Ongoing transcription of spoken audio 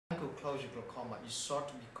closure glaucoma is thought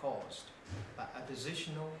to be caused by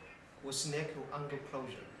appositional or synechial angle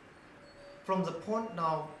closure. From the point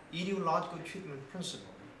now ideological treatment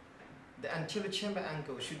principle, the anterior chamber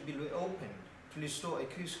angle should be reopened to restore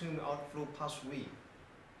aqueous humor outflow pathway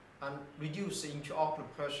and reduce the intraocular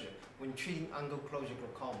pressure when treating angle closure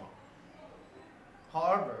glaucoma.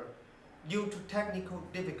 However, due to technical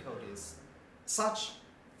difficulties, such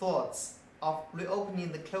thoughts of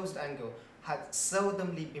reopening the closed angle had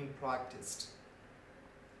seldomly been practiced.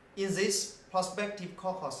 In this prospective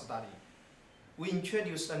cohort study, we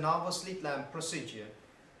introduced a novel slit lamp procedure,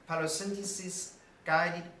 paracentesis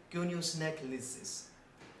guided goniosynechialysis,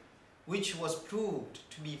 which was proved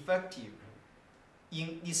to be effective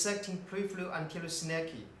in dissecting peripheral anterior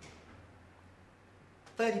synechiae.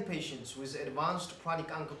 30 patients with advanced chronic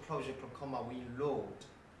angle closure glaucoma were enrolled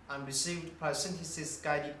and received paracentesis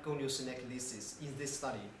guided goniosynechialysis in this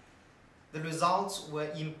study. The results were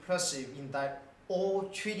impressive in that all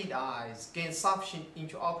treated eyes gained sufficient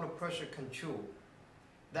intraocular pressure control.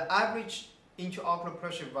 The average intraocular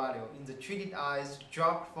pressure value in the treated eyes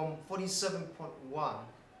dropped from 47.1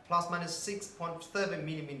 plus minus 6.7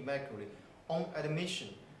 mm mercury on admission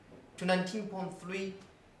to 19.3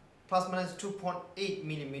 plus minus 2.8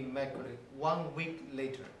 mm mercury 1 week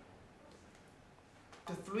later.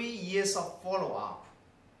 After 3 years of follow-up,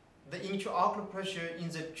 the intraocular pressure in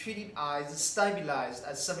the treated eyes stabilized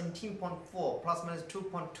at 17.4 plus minus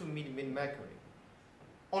 2.2 mm mercury.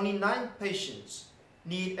 Only 9 patients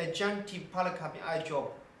need adjunctive pilocarpine eye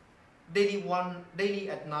drop daily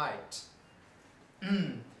at night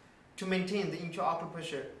to maintain the intraocular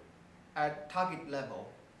pressure at target level.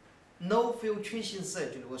 No filtration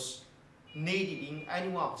surgery was needed in any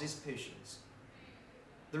one of these patients.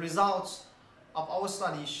 The results of our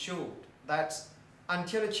study showed that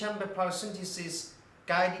anterior chamber paracentesis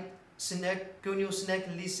guided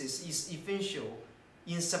goniosynechialysis is essential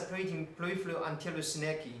in separating peripheral anterior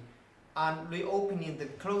synechiae and reopening the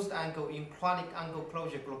closed angle in chronic angle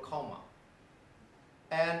closure glaucoma.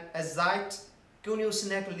 And as that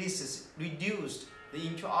goniosynechialysis reduced the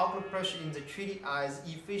intraocular pressure in the treated eyes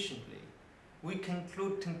efficiently, we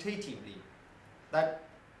conclude tentatively that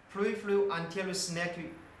peripheral anterior synechiae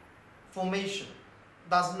formation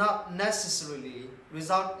does not necessarily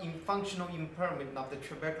result in functional impairment of the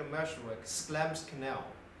trabecular meshwork squamous canal.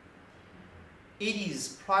 It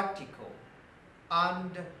is practical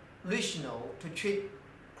and rational to treat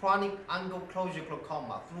chronic angle closure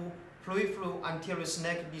glaucoma through peripheral anterior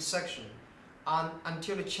synechiae dissection and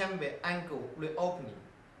anterior chamber angle reopening.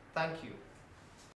 Thank you.